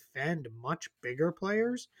to defend much bigger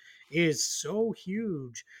players is so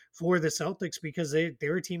huge for the Celtics because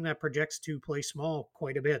they're a team that projects to play small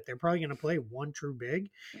quite a bit. They're probably going to play one true big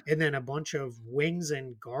and then a bunch of wings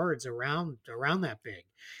and guards around that big.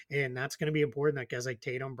 And that's going to be important that guys like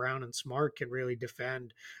Tatum, Brown, and Smart can really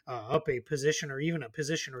defend up a position or even a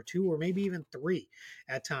position or two or maybe even three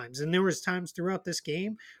at times. And there was times throughout this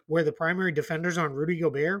game where the primary defenders on Rudy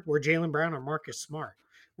Gobert were Jaylen Brown or Marcus Smart,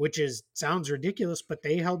 which sounds ridiculous, but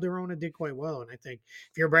they held their own and did quite well. And I think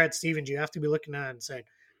if you're Brad Stevens, you have to be looking at it and saying,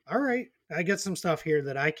 all right, I got some stuff here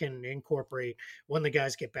that I can incorporate when the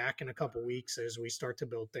guys get back in a couple weeks as we start to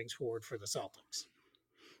build things forward for the Celtics.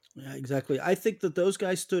 Yeah, exactly. I think that those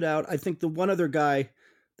guys stood out. I think the one other guy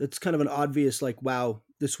that's kind of an obvious, like, wow,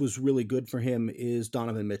 this was really good for him is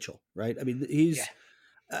Donovan Mitchell, right? I mean,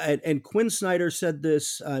 and Quinn Snyder said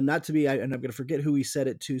this, not to be, and I'm going to forget who he said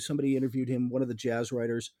it to. Somebody interviewed him, one of the Jazz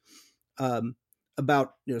writers,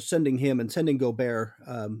 about sending him and sending Gobert,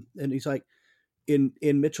 and he's like, in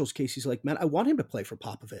Mitchell's case, he's like, man, I want him to play for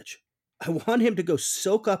Popovich. I want him to go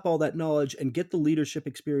soak up all that knowledge and get the leadership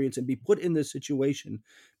experience and be put in this situation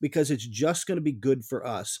because it's just going to be good for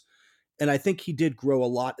us. And I think he did grow a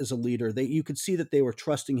lot as a leader. You could see that they were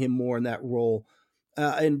trusting him more in that role.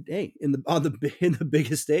 And hey, in the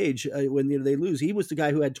biggest stage when they lose, he was the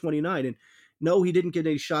guy who had 29. And no, he didn't get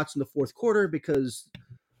any shots in the fourth quarter because,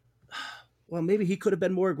 well, maybe he could have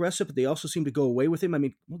been more aggressive. But they also seemed to go away with him. I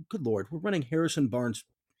mean, well, good Lord, we're running Harrison Barnes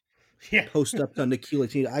post up on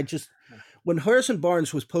Ntilikina. When Harrison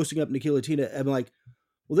Barnes was posting up Ntilikina, I'm like,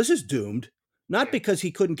 well, this is doomed. Not because he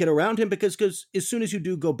couldn't get around him, because as soon as you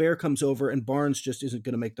do, Gobert comes over and Barnes just isn't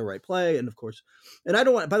going to make the right play. And of course, and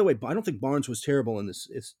by the way, I don't think Barnes was terrible in this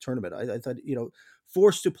tournament. I thought,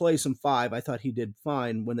 forced to play some five, I thought he did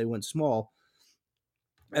fine when they went small.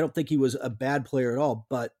 I don't think he was a bad player at all,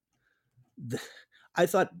 but I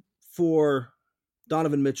thought for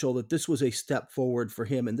Donovan Mitchell that this was a step forward for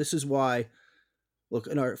him. And this is why, look,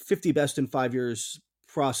 in our 50 best in 5 years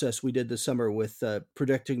process we did this summer with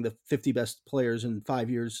predicting the 50 best players in 5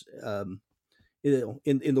 years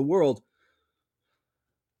in the world,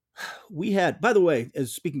 we had, by the way,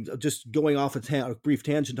 as speaking of just going off a brief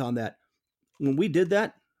tangent on that, when we did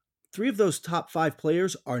that, 3 of those top 5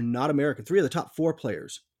 players are not American. 3 of the top 4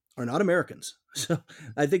 players are not Americans. So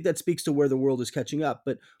I think that speaks to where the world is catching up.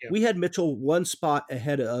 But we had Mitchell one spot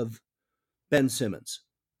ahead of Ben Simmons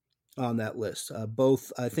on that list.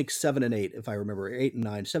 Both, I think, 7 and 8, if I remember, 8 and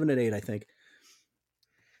 9, 7 and 8, I think.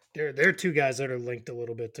 They're two guys that are linked a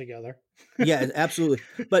little bit together. Yeah, absolutely.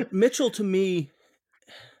 But Mitchell, to me,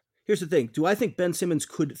 here's the thing. Do I think Ben Simmons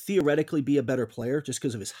could theoretically be a better player just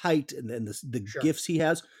because of his height and the gifts he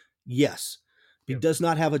has? Yes. He does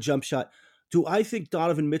not have a jump shot. do I think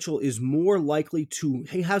Donovan Mitchell is more likely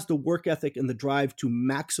he has the work ethic and the drive to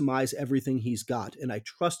maximize everything he's got. And I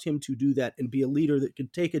trust him to do that and be a leader that can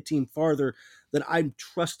take a team farther than I'm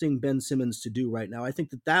trusting Ben Simmons to do right now. I think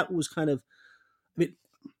that was kind of, I mean,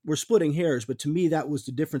 we're splitting hairs, but to me, that was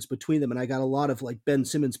the difference between them. And I got a lot of like Ben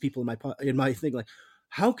Simmons people in my thing, like,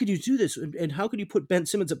 how could you do this? And how could you put Ben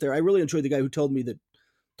Simmons up there? I really enjoyed the guy who told me that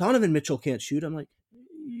Donovan Mitchell can't shoot. I'm like,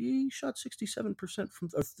 he shot 67% from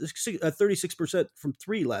 36% from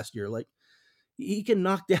three last year. Like, he can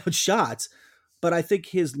knock down shots, but I think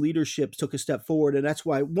his leadership took a step forward. And that's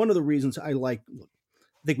why one of the reasons I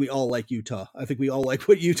think we all like Utah. I think we all like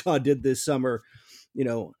what Utah did this summer.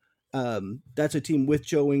 That's a team with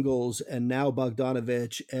Joe Ingles and now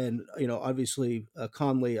Bogdanovich and, obviously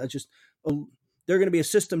Conley. They're going to be a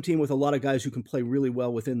system team with a lot of guys who can play really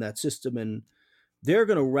well within that system. And they're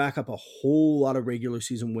going to rack up a whole lot of regular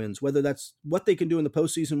season wins. Whether that's what they can do in the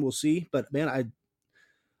postseason, we'll see. But man,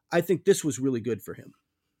 I think this was really good for him.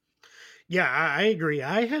 Yeah, I agree.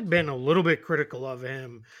 I had been a little bit critical of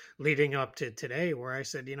him leading up to today, where I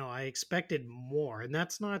said, I expected more, and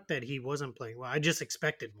that's not that he wasn't playing well. I just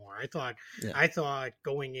expected more. I thought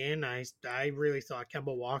going in, I really thought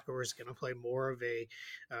Kemba Walker was going to play more of a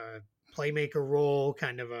playmaker role,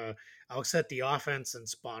 kind of I'll set the offense and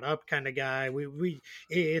spot up kind of guy.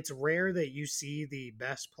 It's rare that you see the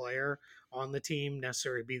best player on the team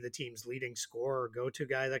necessarily be the team's leading scorer or go-to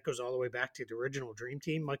guy. That goes all the way back to the original Dream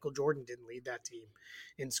Team. Michael Jordan didn't lead that team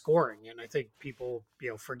in scoring, and I think people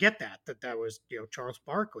forget that was Charles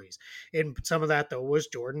Barkley's. And some of that though was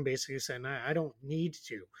Jordan basically saying, I don't need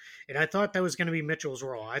to. And I thought that was going to be Mitchell's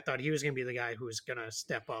role. I thought he was going to be the guy who was going to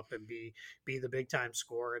step up and be the big time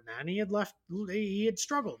scorer in that. And he had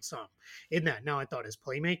struggled some in that. Now I thought his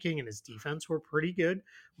playmaking and his defense were pretty good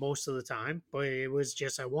most of the time, but it was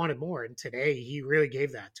just I wanted more. And today he really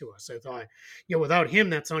gave that to us. I thought, without him,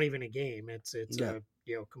 that's not even a game. It's a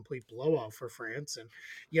complete blowout for France. And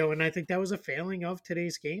and I think that was a failing of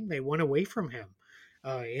today's game. They went away from him.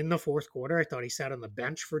 In the fourth quarter, I thought he sat on the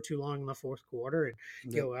bench for too long in the fourth quarter,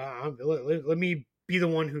 and let me be the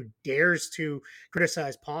one who dares to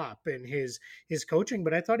criticize Pop and his coaching,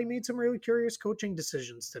 but I thought he made some really curious coaching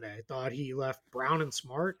decisions today. I thought he left Brown and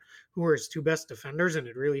Smart, who were his two best defenders, and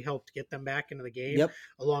it really helped get them back into the game,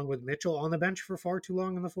 along with Mitchell, on the bench for far too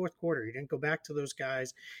long in the fourth quarter. He didn't go back to those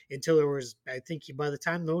guys until there was, I think by the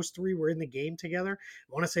time those three were in the game together,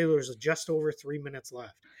 I want to say there was just over 3 minutes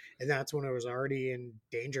left. And that's when it was already in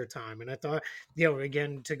danger time. And I thought,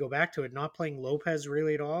 again, to go back to it, not playing Lopez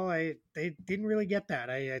really at all, they didn't really get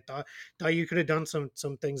that. I thought you could have done some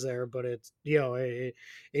things there, but it's, again,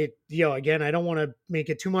 I don't want to make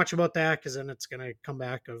it too much about that because then it's going to come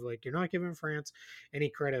back of like, you're not giving France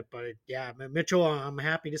any credit. But Mitchell, I'm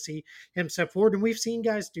happy to see him step forward. And we've seen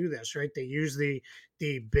guys do this, right? They use the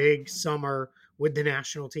big summer with the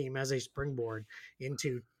national team as a springboard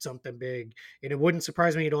into something big. And it wouldn't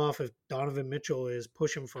surprise me at all if Donovan Mitchell is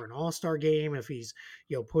pushing for an all-star game, if he's,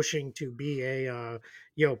 pushing to be a,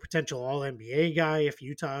 potential all-NBA guy, if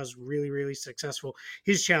Utah is really, really successful.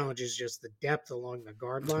 His challenge is just the depth along the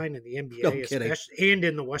guard line in the NBA, especially, and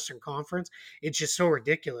in the Western Conference. It's just so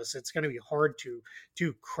ridiculous. It's going to be hard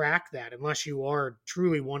to crack that unless you are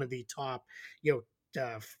truly one of the top,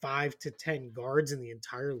 5 to 10 guards in the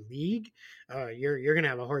entire league. You're gonna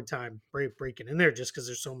have a hard time breaking in there just because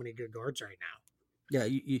there's so many good guards right now. Yeah,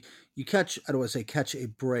 you catch, I don't want to say catch a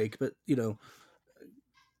break, but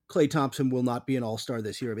Klay Thompson will not be an all-star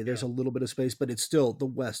this year. I mean, there's a little bit of space, but it's still, the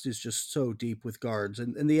West is just so deep with guards,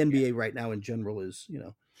 and the NBA right now in general is,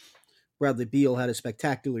 Bradley Beal had a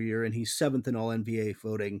spectacular year and he's 7th in all NBA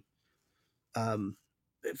voting.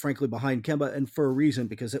 Frankly, behind Kemba, and for a reason,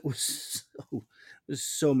 because it was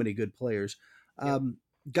so many good players.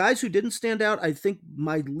 Guys who didn't stand out, I think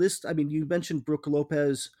my list, I mean, you mentioned Brook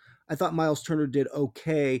Lopez. I thought Miles Turner did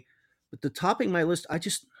okay, but the topping my list,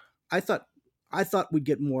 I thought we'd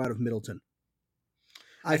get more out of Middleton.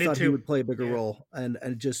 I thought he would play a bigger role, and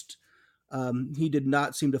just he did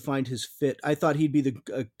not seem to find his fit. I thought he'd be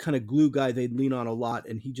the kind of glue guy they'd lean on a lot,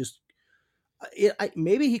 and he just,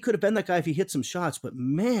 maybe he could have been that guy if he hit some shots, but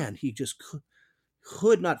man, he just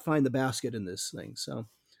could not find the basket in this thing. So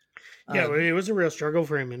it was a real struggle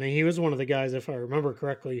for him, and he was one of the guys, if I remember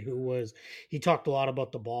correctly, he talked a lot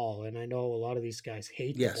about the ball, and I know a lot of these guys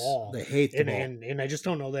hate the ball. They hate the ball, and I just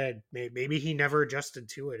don't know that maybe he never adjusted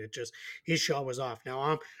to it. It just, his shot was off.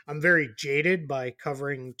 Now I'm very jaded by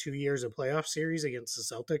covering 2 years of playoff series against the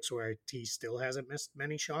Celtics, where he still hasn't missed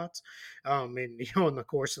many shots. And in the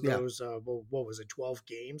course of those, what was it, 12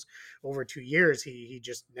 games over 2 years, he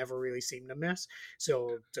just never really seemed to miss.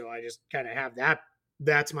 So I just kind of have that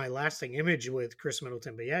that's my lasting image with Chris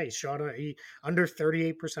Middleton. But yeah, he under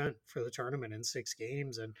 38% for the tournament in 6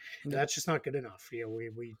 games, and that's just not good enough.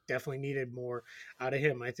 We definitely needed more out of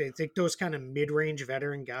him. I think those kind of mid-range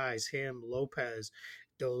veteran guys, him, Lopez,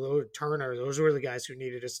 Turner, those were the guys who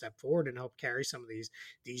needed to step forward and help carry some of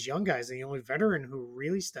these young guys. And the only veteran who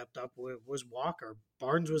really stepped up was Walker.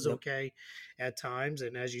 Barnes was okay at times,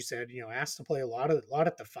 and as you said, asked to play a lot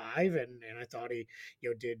at the 5, and I thought he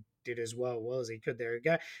did as well as he could there.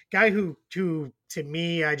 Guy who to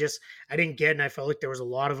me I didn't get, and I felt like there was a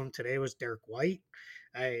lot of them today, was Derek White.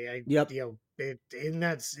 And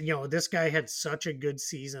that's, this guy had such a good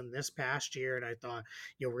season this past year, and I thought,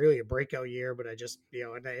 really a breakout year. But I just,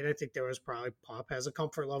 and I think there was probably Pop has a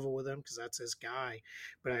comfort level with him because that's his guy.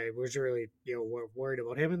 But I was really, worried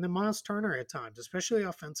about him. And then Miles Turner at times, especially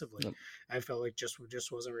offensively, I felt like just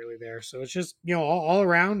wasn't really there. So it's just, all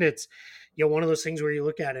around, it's, one of those things where you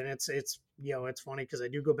look at it and it's funny because I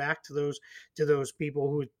do go back to those people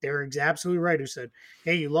who they're absolutely right, who said,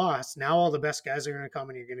 hey, you lost. Now all the best guys are going to come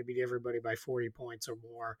and you're going to beat everybody by 40 points or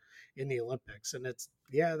more in the Olympics. And it's,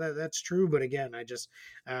 that's true. But again, I just,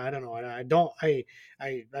 I don't know.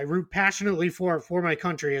 I root passionately for my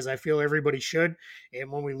country, as I feel everybody should.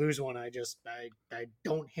 And when we lose one, I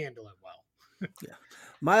don't handle it well.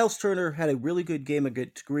 Miles Turner had a really good game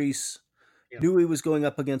against Greece. Knew he was going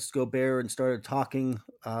up against Gobert and started talking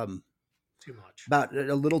too much about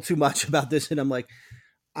a little too much about this. And I'm like,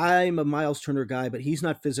 I'm a Miles Turner guy, but he's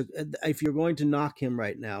not physical. If you're going to knock him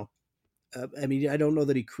right now, I don't know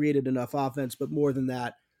that he created enough offense, but more than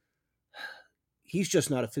that, he's just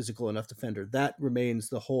not a physical enough defender. That remains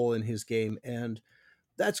the hole in his game. And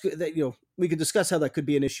that's good that, we could discuss how that could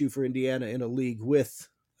be an issue for Indiana in a league with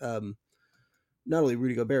not only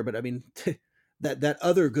Rudy Gobert, but that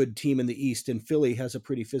other good team in the East in Philly has a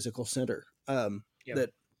pretty physical center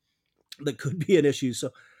that could be an issue.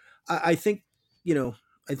 So I think,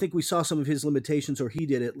 I think we saw some of his limitations, or he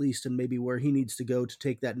did at least, and maybe where he needs to go to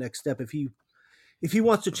take that next step. If he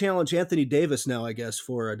wants to challenge Anthony Davis now, I guess,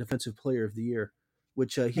 for a Defensive Player of the Year,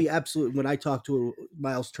 which he absolutely, when I talked to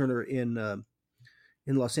Miles Turner in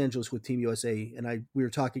Los Angeles with Team USA, and we were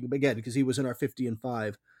talking again, because he was in our 50 and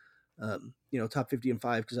 5, top 50 and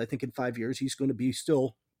 5, because I think in 5 years, he's going to be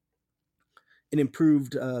still an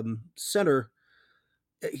improved center.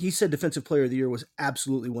 He said Defensive Player of the Year was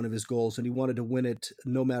absolutely one of his goals, and he wanted to win it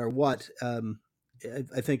no matter what.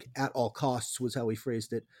 I think at all costs was how he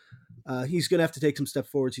phrased it. He's going to have to take some step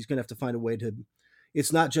forwards. He's going to have to find a way to.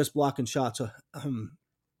 It's not just blocking shots. You're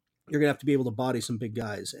going to have to be able to body some big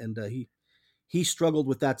guys, and he struggled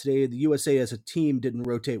with that today. The USA as a team didn't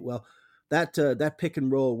rotate well. That pick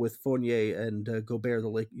and roll with Fournier and Gobert, the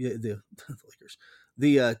Lakers,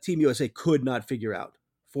 the Team USA could not figure out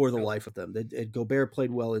for the life of them. Gobert played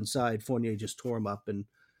well inside. Fournier just tore him up, and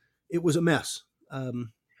it was a mess, and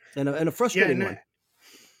a frustrating one.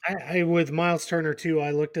 I with Miles Turner too, I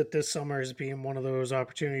looked at this summer as being one of those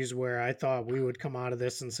opportunities where I thought we would come out of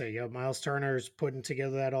this and say, Miles Turner's putting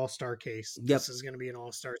together that all-star case. Yep. This is going to be an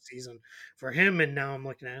all-star season for him. And now I'm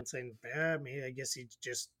looking at it and saying, maybe I guess he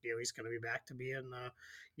just, he's going to be back to being,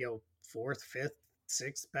 4th, 5th,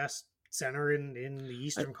 6th best center in the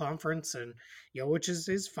Eastern Conference, and which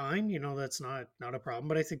is fine. That's not a problem.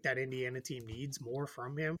 But I think that Indiana team needs more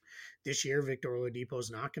from him this year. Victor Oladipo is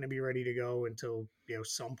not going to be ready to go until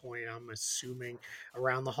some point. I'm assuming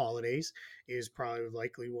around the holidays is probably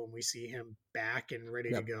likely when we see him back and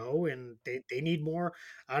ready to go. And they need more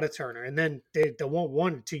out of Turner. And then they want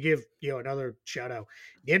one to give another shout out.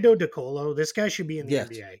 Nando De Colo. This guy should be in the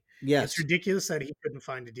NBA. Yes. It's ridiculous that he couldn't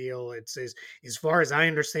find a deal. It's as far as I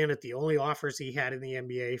understand it, the only offers he had in the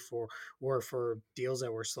NBA were for deals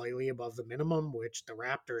that were slightly above the minimum, which the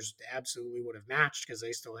Raptors absolutely would have matched because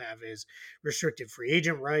they still have his restricted free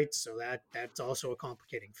agent rights. So that's also a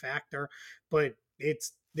complicating factor. But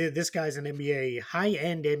this guy's an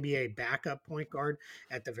high-end NBA backup point guard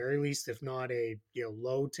at the very least, if not a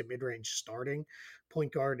low to mid-range starting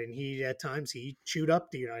point guard. And at times he chewed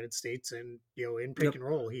up the United States and in pick and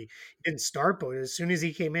roll. He didn't start, but as soon as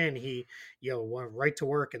he came in, he went right to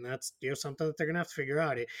work, and that's something that they're gonna have to figure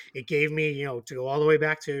out. It gave me to go all the way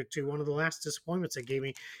back to one of the last disappointments. It gave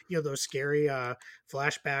me those scary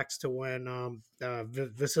flashbacks to when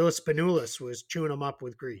Vasilis Spanoulis was chewing him up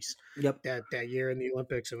with Greece. Yep. That year in the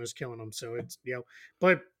Olympics and was killing them. So it's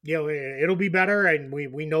but it'll be better, and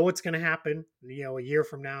we know what's going to happen a year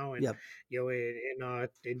from now, and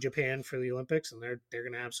in Japan for the Olympics, and they're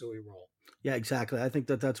going to absolutely roll. Yeah, exactly. I think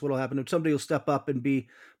that's what'll happen. If somebody will step up and be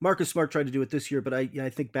Marcus Smart tried to do it this year, but I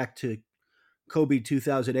think back to Kobe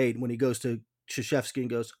 2008 when he goes to Krzyzewski and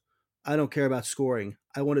goes, I don't care about scoring.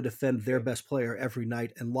 I want to defend their best player every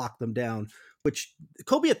night and lock them down, which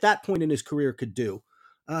Kobe at that point in his career could do.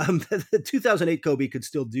 The 2008 Kobe could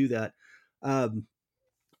still do that.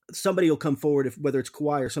 Somebody will come forward, whether it's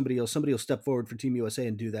Kawhi or somebody will step forward for Team USA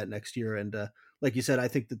and do that next year. And like you said, I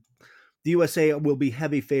think that the USA will be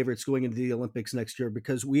heavy favorites going into the Olympics next year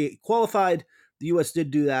because we qualified. The U.S. did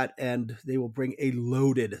do that, and they will bring a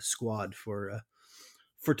loaded squad for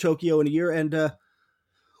Tokyo in a year. And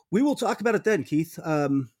we will talk about it then, Keith.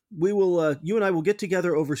 We will. You and I will get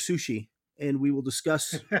together over sushi, and we will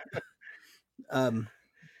discuss.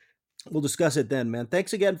 We'll discuss it then, man.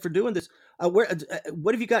 Thanks again for doing this. What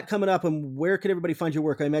have you got coming up, and where can everybody find your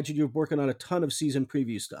work? I imagine you're working on a ton of season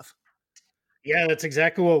preview stuff. Yeah, that's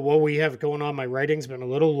exactly what we have going on. My writing's been a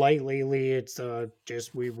little light lately. It's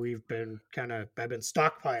just I've been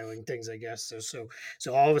stockpiling things, I guess.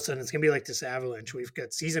 So all of a sudden it's gonna be like this avalanche. We've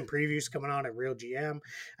got season previews coming on at Real GM.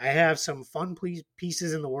 I have some fun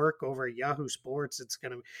pieces in the work over at Yahoo Sports.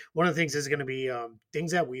 One of the things is gonna be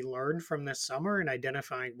things that we learned from this summer and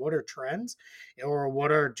identifying what are trends or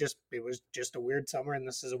what are it was just a weird summer and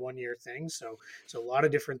this is a 1 year thing. So a lot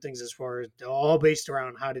of different things as far as all based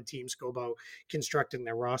around how did teams go about constructing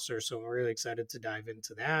their roster. So I'm really excited to dive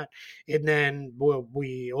into that. And then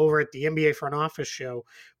we over at the NBA front office show,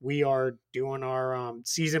 we are doing our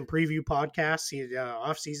season preview podcast,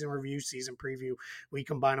 off-season review, season preview. We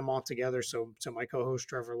combine them all together. So my co-host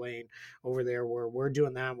Trevor Lane over there, we're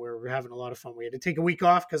doing that. We're having a lot of fun. We had to take a week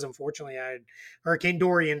off because unfortunately I had Hurricane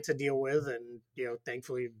Dorian to deal with, and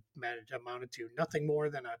thankfully amounted to nothing more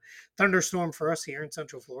than a thunderstorm for us here in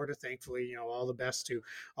Central Florida. Thankfully, all the best to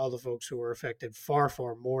all the folks who were affected, far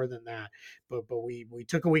more than that. But we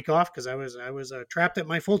took a week off because I was trapped at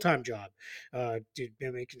my full-time job,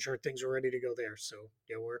 making sure things were ready to go there. So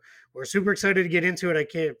we're super excited to get into it. I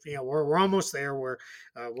can't, we're almost there. We're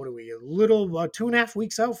what are we, a little 2.5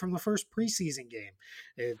 weeks out from the first preseason game.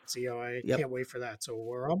 It's I can't wait for that. So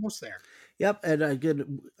we're almost there. Yep, and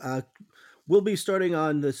again, we'll be starting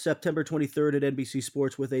on the September 23rd at NBC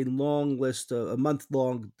Sports with a long list, a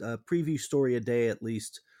month-long preview story a day at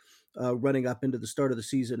least, running up into the start of the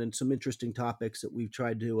season, and some interesting topics that we've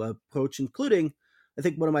tried to approach, including, I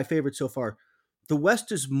think, one of my favorites so far. The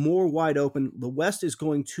West is more wide open. The West is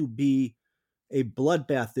going to be a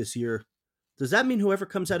bloodbath this year. Does that mean whoever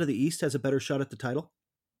comes out of the East has a better shot at the title?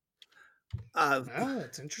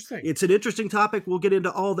 That's interesting. It's an interesting topic. We'll get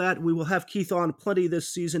into all that. We will have Keith on plenty this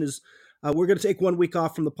season. We're going to take 1 week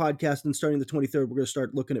off from the podcast, and starting the 23rd, we're going to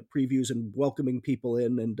start looking at previews and welcoming people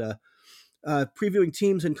in and previewing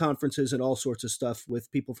teams and conferences and all sorts of stuff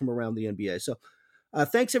with people from around the NBA. So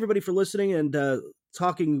thanks, everybody, for listening and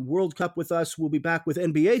talking World Cup with us. We'll be back with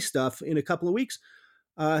NBA stuff in a couple of weeks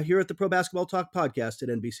here at the Pro Basketball Talk podcast at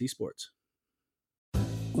NBC Sports.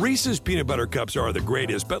 Reese's Peanut Butter Cups are the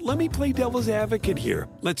greatest, but let me play devil's advocate here.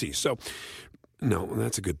 Let's see. So, no,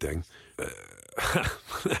 that's a good thing.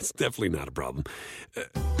 That's definitely not a problem.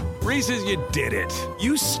 Reese's, you did it.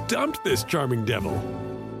 You stumped this charming devil.